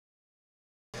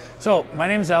So, my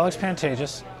name is Alex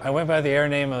Pantages. I went by the air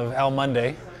name of Al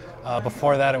Monday.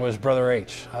 Before that, it was Brother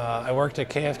H. I worked at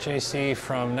KFJC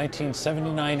from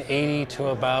 1979-80 to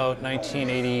about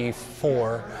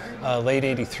 1984, late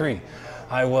 83.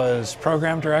 I was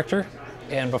program director,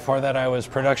 and before that I was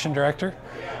production director.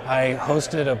 I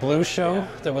hosted a blues show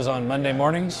that was on Monday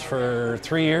mornings for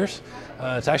 3 years.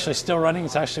 It's actually still running.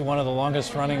 It's actually one of the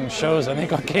longest running shows, I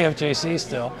think, on KFJC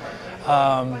still.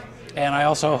 And I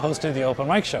also hosted the open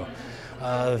mic show.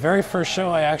 The very first show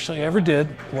I actually ever did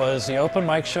was the open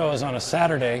mic show. It was on a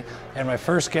Saturday, and my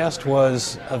first guest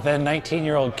was a then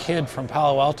 19-year-old kid from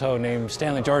Palo Alto named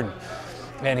Stanley Jordan.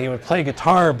 And he would play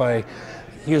guitar by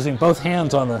using both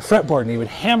hands on the fretboard, and he would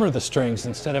hammer the strings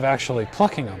instead of actually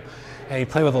plucking them. And he'd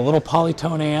play with a little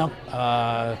polytone amp,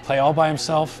 play all by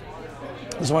himself.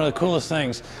 It was one of the coolest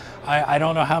things. I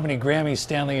don't know how many Grammys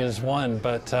Stanley has won,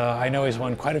 but I know he's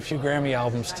won quite a few Grammy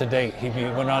albums to date. He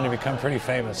went on to become pretty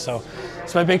famous. So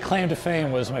my big claim to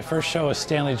fame was my first show with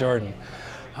Stanley Jordan.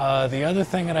 The other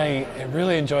thing that I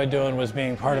really enjoyed doing was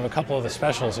being part of a couple of the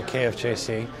specials at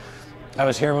KFJC. I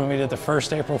was here when we did the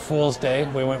first April Fools Day.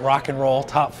 We went rock and roll,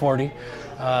 top 40.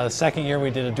 The second year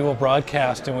we did a dual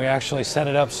broadcast, and we actually set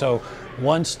it up so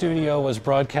one studio was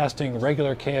broadcasting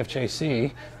regular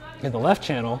KFJC in the left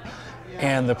channel,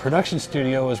 and the production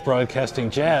studio was broadcasting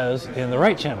jazz in the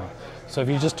right channel. So if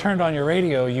you just turned on your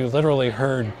radio, you literally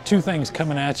heard two things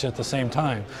coming at you at the same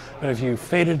time. But if you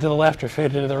faded to the left or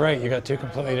faded to the right, you got two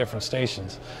completely different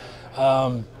stations.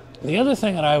 The other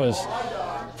thing that I was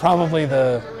probably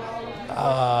the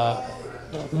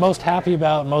most happy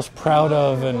about, most proud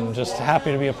of, and just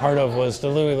happy to be a part of was the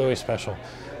Louie Louie special.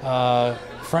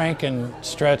 Frank and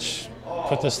Stretch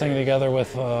put this thing together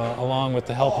with, along with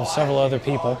the help of several other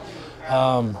people.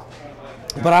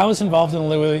 But I was involved in the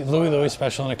Louie Louie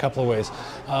special in a couple of ways.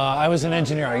 I was an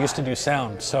engineer. I used to do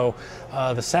sound. So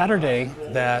the Saturday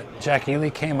that Jack Ely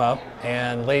came up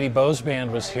and Lady Bo's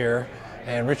band was here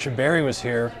and Richard Berry was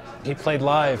here, he played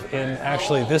live in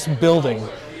actually this building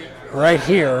right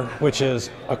here, which is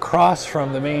across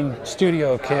from the main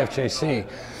studio of KFJC.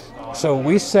 So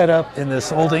we set up in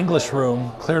this old English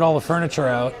room, cleared all the furniture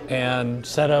out, and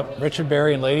set up Richard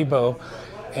Berry and Lady Bo.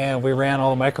 And we ran all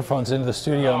the microphones into the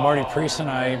studio. Marty Priest and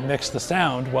I mixed the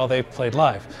sound while they played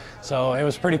live. So it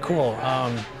was pretty cool.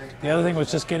 The other thing was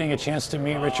just getting a chance to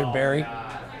meet Richard Berry.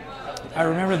 I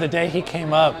remember the day he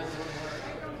came up,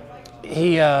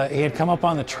 he had come up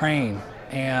on the train,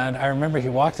 and I remember he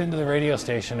walked into the radio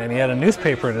station and he had a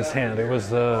newspaper in his hand. It was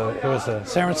the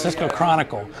San Francisco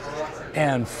Chronicle,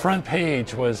 and front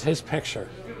page was his picture.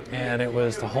 And it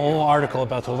was the whole article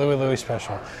about the Louie Louie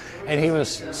special. And he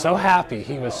was so happy,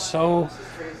 he was so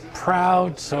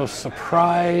proud, so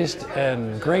surprised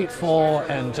and grateful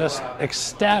and just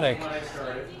ecstatic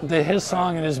that his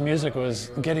song and his music was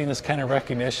getting this kind of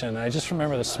recognition. I just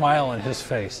remember the smile on his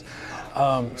face.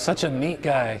 Such a neat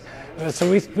guy. So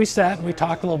we sat and we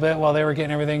talked a little bit while they were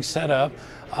getting everything set up.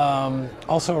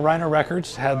 Also, Rhino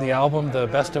Records had the album, The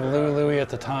Best of Louie Louie at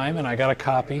the time, and I got a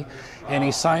copy, and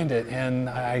he signed it, and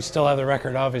I still have the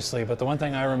record, obviously, but the one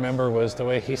thing I remember was the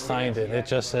way he signed it. It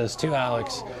just says, "To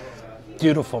Alex,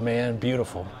 beautiful man,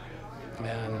 beautiful."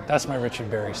 And that's my Richard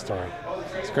Berry story.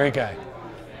 He's a great guy.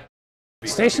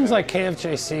 Stations like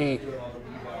KFJC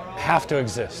have to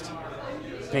exist,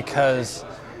 because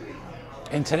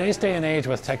in today's day and age,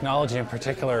 with technology in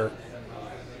particular,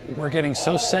 we're getting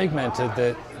so segmented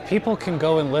that people can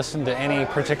go and listen to any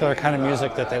particular kind of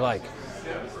music that they like.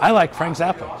 I like Frank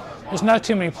Zappa. There's not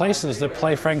too many places that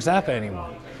play Frank Zappa anymore.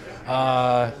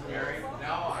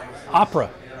 Opera,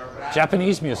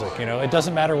 Japanese music, you know, it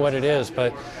doesn't matter what it is,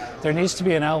 but there needs to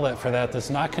be an outlet for that that's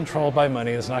not controlled by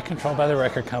money, that's not controlled by the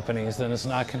record companies, that is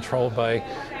not controlled by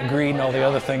greed and all the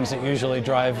other things that usually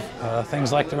drive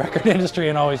things like the record industry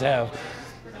and always have.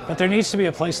 But there needs to be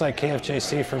a place like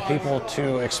KFJC for people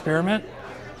to experiment,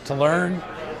 to learn,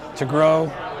 to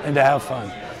grow, and to have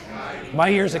fun. My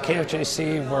years at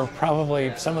KFJC were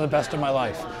probably some of the best of my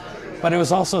life, but it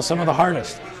was also some of the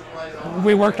hardest.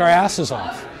 We worked our asses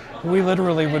off. We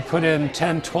literally would put in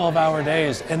 10, 12-hour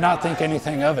days and not think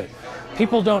anything of it.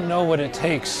 People don't know what it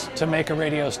takes to make a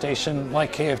radio station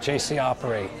like KFJC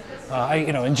operate,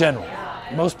 in general.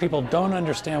 Most people don't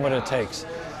understand what it takes.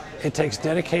 It takes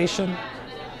dedication,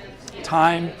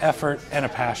 time, effort, and a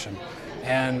passion.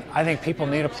 And I think people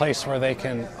need a place where they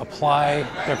can apply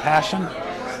their passion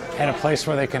and a place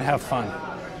where they can have fun.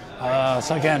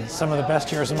 So again, some of the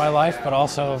best years of my life, but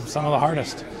also some of the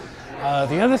hardest.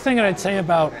 The other thing that I'd say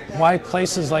about why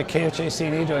places like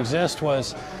KFJC need to exist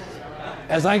was,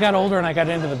 as I got older and I got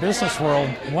into the business world,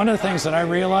 one of the things that I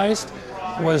realized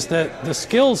was that the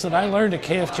skills that I learned at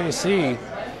KFJC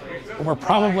were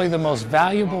probably the most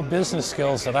valuable business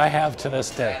skills that I have to this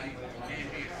day.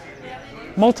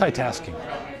 Multitasking.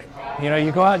 You know,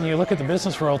 you go out and you look at the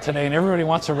business world today and everybody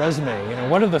wants a resume. You know,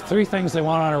 what are the 3 things they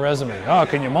want on a resume? Oh,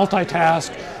 can you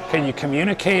multitask? Can you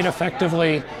communicate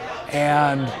effectively?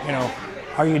 And, you know,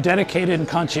 are you dedicated and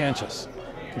conscientious?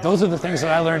 Those are the things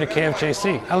that I learned at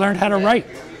KFJC. I learned how to write.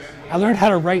 I learned how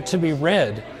to write to be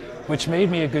read, which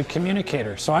made me a good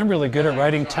communicator. So I'm really good at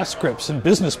writing test scripts and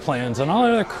business plans and all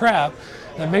that other crap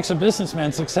that makes a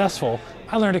businessman successful.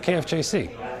 I learned at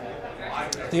KFJC.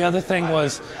 The other thing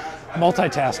was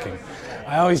multitasking.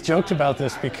 I always joked about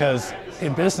this because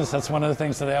in business, that's one of the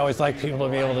things that I always like people to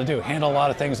be able to do, handle a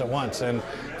lot of things at once. And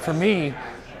for me,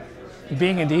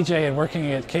 being a DJ and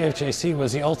working at KFJC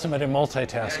was the ultimate in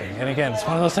multitasking. And again, it's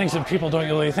one of those things that people don't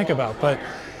really think about, but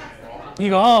you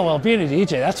go, oh, well, being a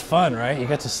DJ, that's fun, right? You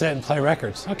get to sit and play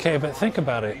records. Okay, but think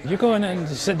about it. You go in and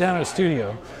sit down in a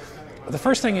studio. The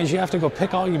first thing is you have to go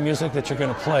pick all your music that you're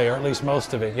going to play, or at least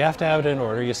most of it. You have to have it in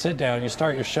order. You sit down, you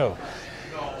start your show.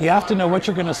 You have to know what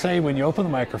you're going to say when you open the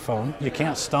microphone. You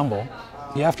can't stumble.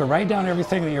 You have to write down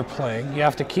everything that you're playing. You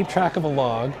have to keep track of a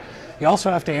log. You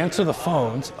also have to answer the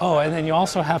phones. Oh, and then you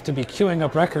also have to be queuing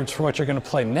up records for what you're going to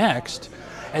play next.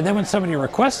 And then when somebody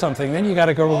requests something, then you got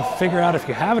to go figure out if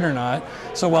you have it or not.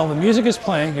 So while the music is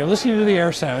playing, you're listening to the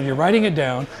air sound, you're writing it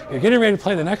down, you're getting ready to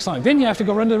play the next song. Then you have to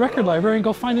go run to the record library and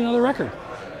go find another record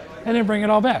and then bring it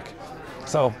all back.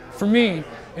 So for me,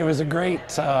 it was a great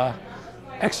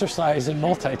exercise in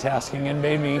multitasking and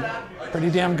made me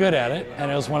pretty damn good at it. And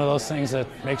it was one of those things that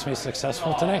makes me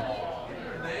successful today.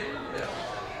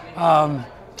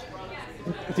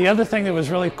 The other thing that was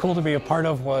really cool to be a part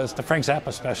of was the Frank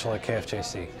Zappa special at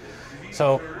KFJC.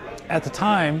 So at the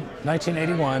time,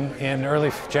 1981, in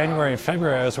early January and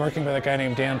February, I was working with a guy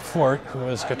named Dan Fort, who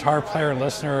was guitar player and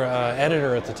listener,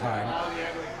 editor at the time.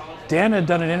 Dan had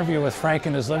done an interview with Frank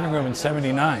in his living room in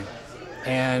 '79,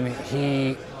 and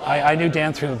I knew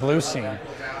Dan through the blues scene.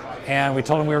 And we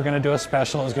told him we were going to do a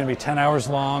special. It was going to be 10 hours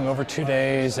long over 2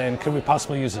 days, and could we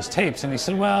possibly use his tapes? And he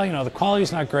said, well, you know, the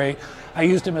quality's not great. I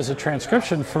used him as a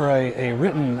transcription for a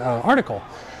written article.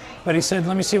 But he said,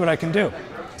 let me see what I can do.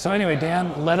 So anyway,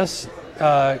 Dan let us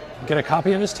get a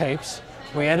copy of his tapes.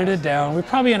 We edited down. We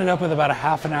probably ended up with about a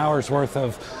half an hour's worth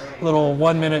of little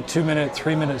 1 minute, 2 minute,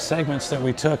 3 minute segments that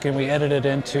we took, and we edited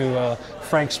into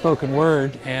Frank's spoken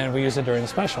word, and we used it during the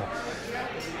special.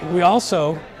 We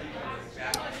also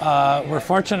we're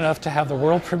fortunate enough to have the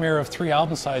world premiere of 3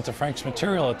 album sides of Frank's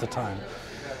material at the time.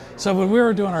 So when we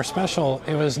were doing our special,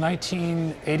 it was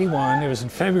 1981, it was in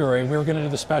February, we were going to do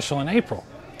the special in April.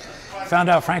 Found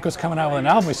out Frank was coming out with an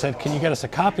album, we said, can you get us a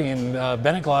copy? And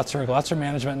Bennett Glotzer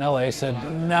Management in LA said,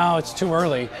 no, it's too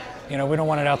early, you know, we don't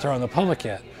want it out there on the public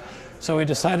yet. So we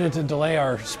decided to delay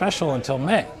our special until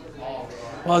May.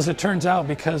 Well, as it turns out,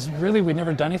 because really we'd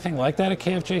never done anything like that at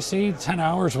KFJC, 10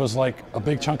 hours was like a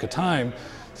big chunk of time.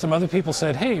 Some other people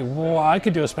said, hey, well, I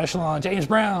could do a special on James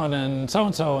Brown and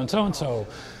so-and-so and so-and-so.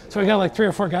 So we got like 3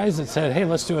 or 4 guys that said, hey,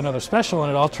 let's do another special,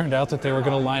 and it all turned out that they were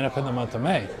going to line up in the month of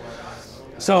May.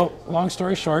 So long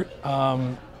story short,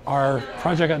 our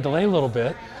project got delayed a little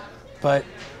bit, but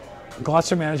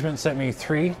Glotzer Management sent me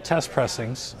 3 test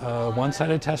pressings,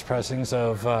 one-sided test pressings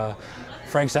of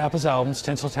Frank Zappa's albums,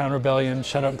 Tinseltown Rebellion,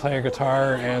 Shut Up and Play Your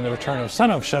Guitar, and The Return of Son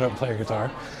of Shut Up and Play Your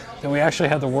Guitar. Then we actually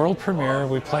had the world premiere.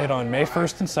 We played on May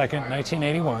 1st and 2nd,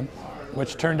 1981,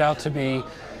 which turned out to be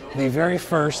the very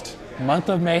first month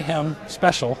of Mayhem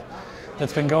special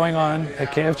that's been going on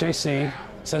at KFJC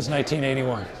since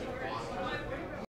 1981.